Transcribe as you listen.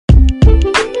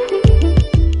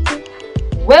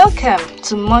Welcome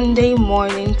to Monday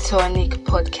Morning Tonic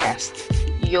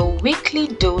Podcast, your weekly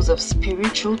dose of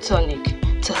spiritual tonic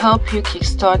to help you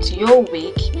kickstart your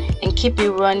week and keep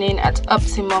it running at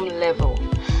optimum level.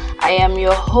 I am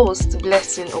your host,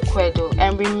 Blessing Okwedo,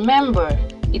 and remember,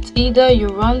 it's either you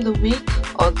run the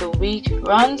week or the week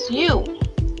runs you.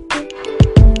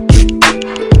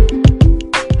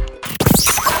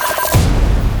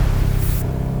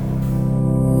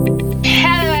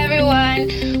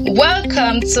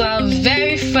 Welcome to our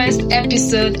very first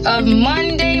episode of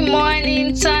Monday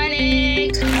Morning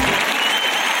Tonic.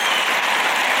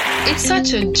 It's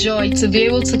such a joy to be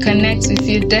able to connect with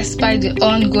you despite the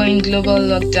ongoing global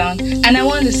lockdown. And I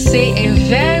want to say a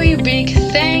very big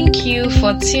thank you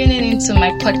for tuning into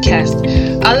my podcast.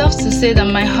 I love to say that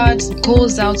my heart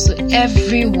goes out to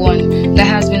everyone that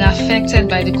has been affected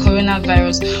by the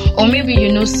coronavirus, or maybe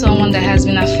you know someone that has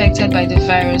been affected by the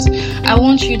virus. I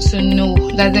want you to know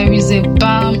that there is a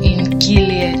balm in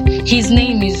Gilead. His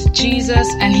name is Jesus,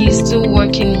 and he's still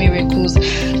working miracles.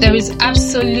 There is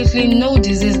absolutely no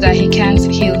disease that he can't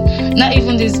heal, not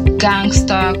even this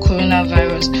gangster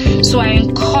coronavirus. So I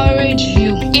encourage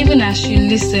you, even as you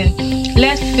listen,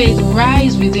 let faith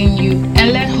rise within you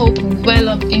and let hope well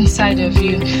up inside of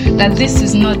you that this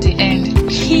is not the end.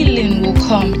 Healing will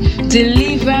come,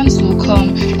 deliverance will come,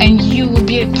 and you will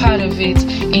be a part of it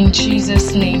in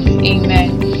Jesus' name.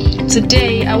 Amen.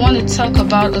 Today, I want to talk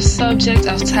about a subject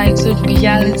I've titled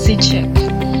Reality Check.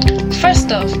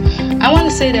 First off, I want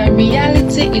to say that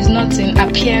reality is not in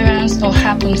appearance or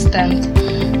happenstance.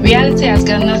 Reality has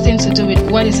got nothing to do with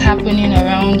what is happening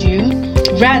around you.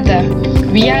 Rather,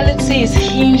 reality is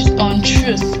hinged on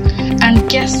truth. And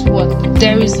guess what?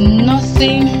 There is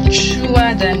nothing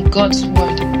truer than God's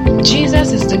word.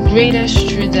 Jesus is the greatest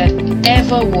truth that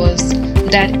ever was,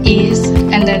 that is,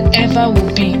 and that ever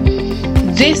will be.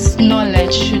 This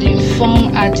knowledge should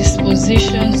inform our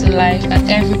disposition to life at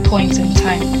every point in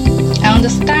time. I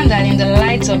understand that in the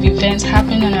light of events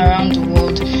happening around the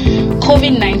world,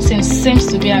 COVID-19 seems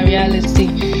to be a reality.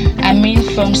 I mean,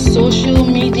 from social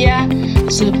media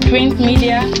to print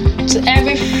media to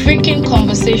every freaking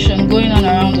conversation going on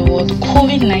around the world,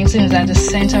 COVID-19 is at the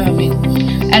center of it.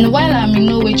 And while I'm in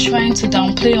no way trying to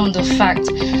downplay on the fact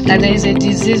that there is a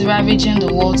disease ravaging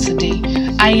the world today,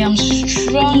 I am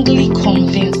strongly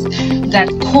convinced that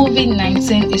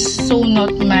COVID-19 is so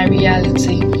not my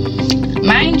reality.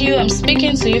 Mind you, I'm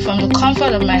speaking to you from the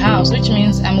comfort of my house, which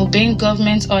means I'm obeying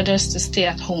government orders to stay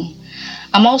at home.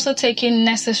 I'm also taking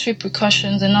necessary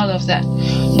precautions and all of that.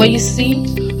 But you see,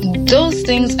 those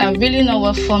things are really not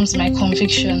what forms my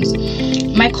convictions.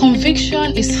 My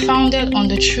conviction is founded on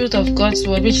the truth of God's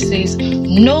word, which says,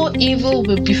 "No evil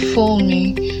will befall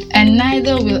me, and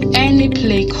neither will any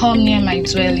plague come near my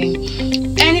dwelling."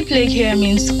 Any plague here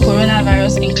means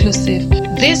coronavirus inclusive.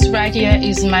 This right here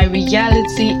is my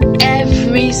reality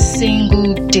every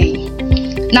single day.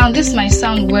 Now, this might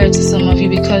sound weird to some of you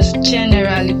because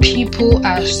generally people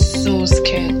are so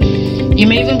scared. You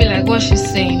may even be like, what she's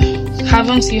saying.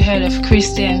 Haven't you heard of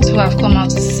Christians who have come out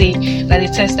to say that they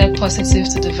tested positive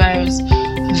to the virus?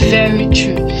 Very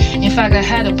true. In fact, I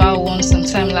heard about one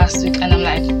sometime last week and I'm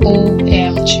like,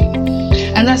 OMG.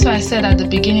 And that's why I said at the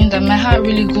beginning that my heart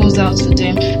really goes out to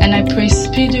them and I pray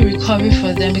speedy recovery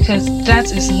for them because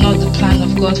that is not the plan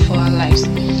of God for our lives.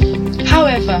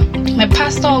 However, my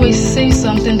pastor always says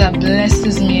something that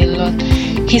blesses me a lot.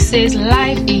 He says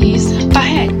life is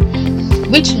ahead,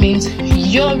 which means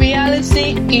your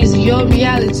reality is your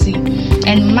reality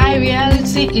and my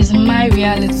reality is my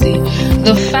reality.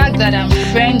 The fact that I'm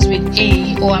friends with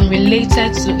A or I'm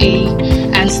related to A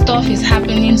and stuff is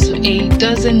happening to A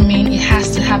doesn't mean it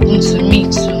has to happen to me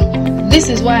too. This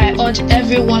is why I urge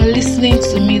everyone listening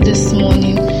to me this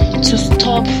morning to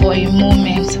stop for a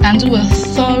moment and do a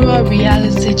thorough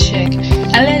reality check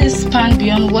and let it span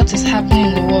beyond what is happening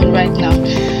in the world right now.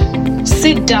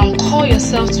 Sit down, call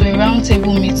yourself to a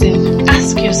roundtable meeting,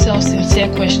 ask yourself sincere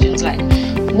questions like,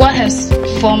 what has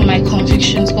formed my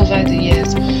convictions over the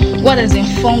years? What has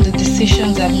informed the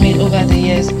decisions I've made over the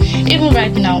years? Even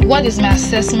right now, what is my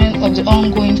assessment of the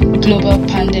ongoing global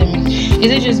pandemic?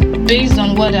 Is it just based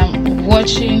on what I'm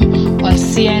watching on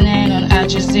CNN, on Al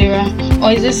Jazeera,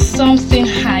 or is it something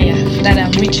higher that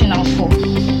I'm reaching out for?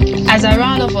 As I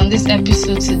round off on this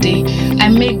episode today, I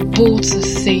make bold to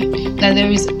say that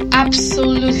there is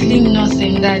absolutely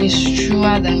nothing that is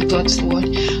truer than God's word.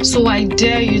 So I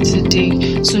dare you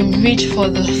today to reach for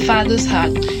the Father's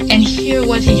heart and hear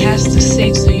what He has to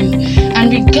say to you.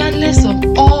 And regardless of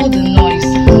all the noise,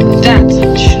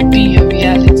 that should be your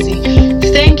reality.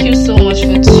 Thank you so much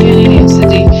for tuning in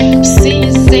today. See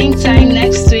you same time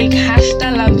next week.